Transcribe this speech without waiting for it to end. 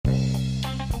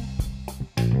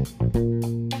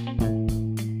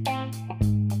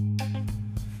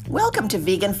Welcome to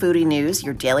Vegan Foodie News,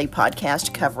 your daily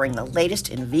podcast covering the latest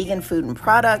in vegan food and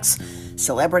products,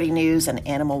 celebrity news, and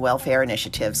animal welfare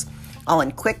initiatives, all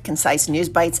in quick, concise news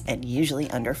bites and usually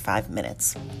under 5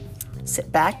 minutes.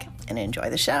 Sit back and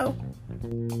enjoy the show.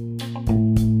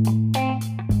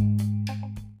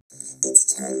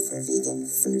 It's time for Vegan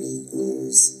Foodie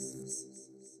News.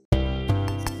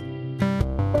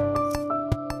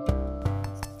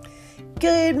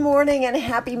 Good morning and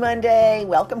happy Monday.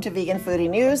 Welcome to Vegan Foodie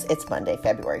News. It's Monday,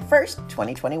 February 1st,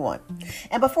 2021.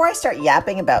 And before I start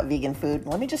yapping about vegan food,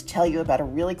 let me just tell you about a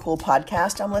really cool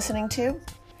podcast I'm listening to.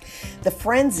 The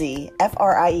Frenzy,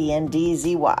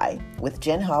 Friendzy, with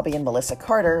Jen Hobby and Melissa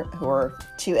Carter, who are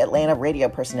two Atlanta radio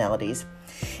personalities,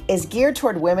 is geared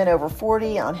toward women over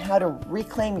 40 on how to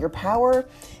reclaim your power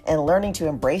and learning to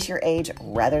embrace your age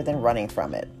rather than running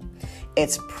from it.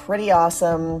 It's pretty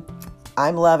awesome.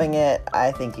 I'm loving it.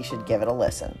 I think you should give it a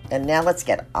listen. And now let's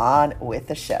get on with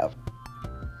the show.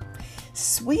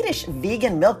 Swedish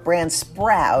vegan milk brand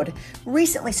Sprout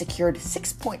recently secured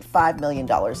 $6.5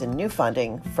 million in new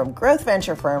funding from growth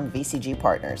venture firm VCG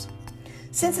Partners.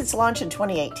 Since its launch in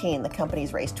 2018, the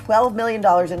company's raised $12 million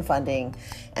in funding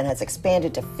and has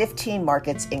expanded to 15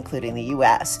 markets, including the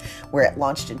U.S., where it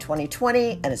launched in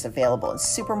 2020 and is available in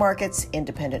supermarkets,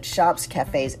 independent shops,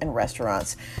 cafes, and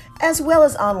restaurants, as well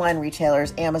as online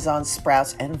retailers Amazon,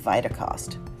 Sprouts, and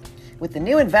Vitacost. With the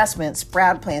new investment,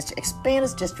 Sprout plans to expand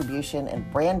its distribution and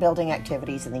brand-building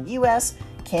activities in the U.S.,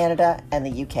 Canada, and the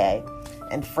U.K.,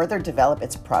 and further develop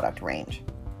its product range.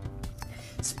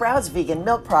 Sprout's vegan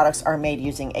milk products are made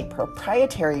using a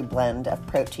proprietary blend of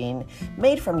protein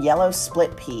made from yellow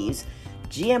split peas,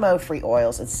 GMO-free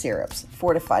oils, and syrups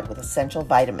fortified with essential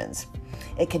vitamins.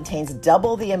 It contains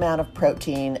double the amount of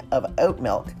protein of oat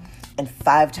milk and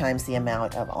 5 times the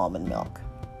amount of almond milk.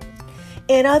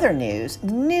 In other news,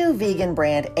 new vegan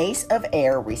brand Ace of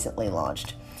Air recently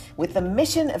launched with the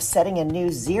mission of setting a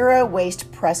new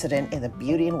zero-waste precedent in the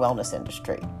beauty and wellness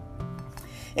industry.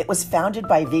 It was founded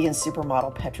by vegan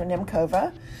supermodel Petra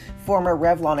Nemkova, former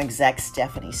Revlon exec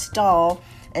Stephanie Stahl,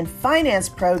 and finance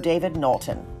pro David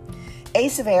Knowlton.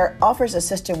 Ace of Air offers a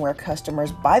system where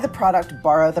customers buy the product,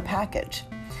 borrow the package,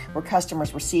 where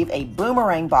customers receive a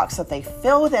boomerang box that they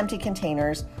fill with empty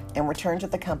containers and return to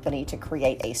the company to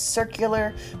create a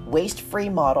circular, waste-free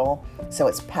model so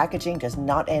its packaging does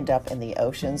not end up in the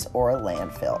oceans or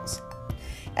landfills.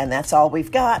 And that's all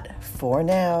we've got for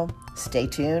now. Stay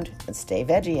tuned and stay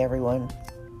veggie, everyone.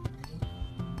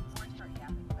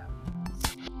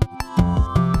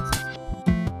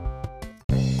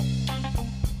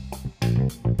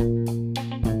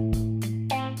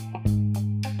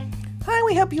 Hi,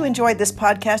 we hope you enjoyed this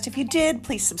podcast. If you did,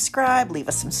 please subscribe, leave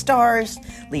us some stars,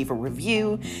 leave a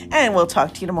review, and we'll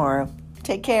talk to you tomorrow.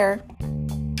 Take care.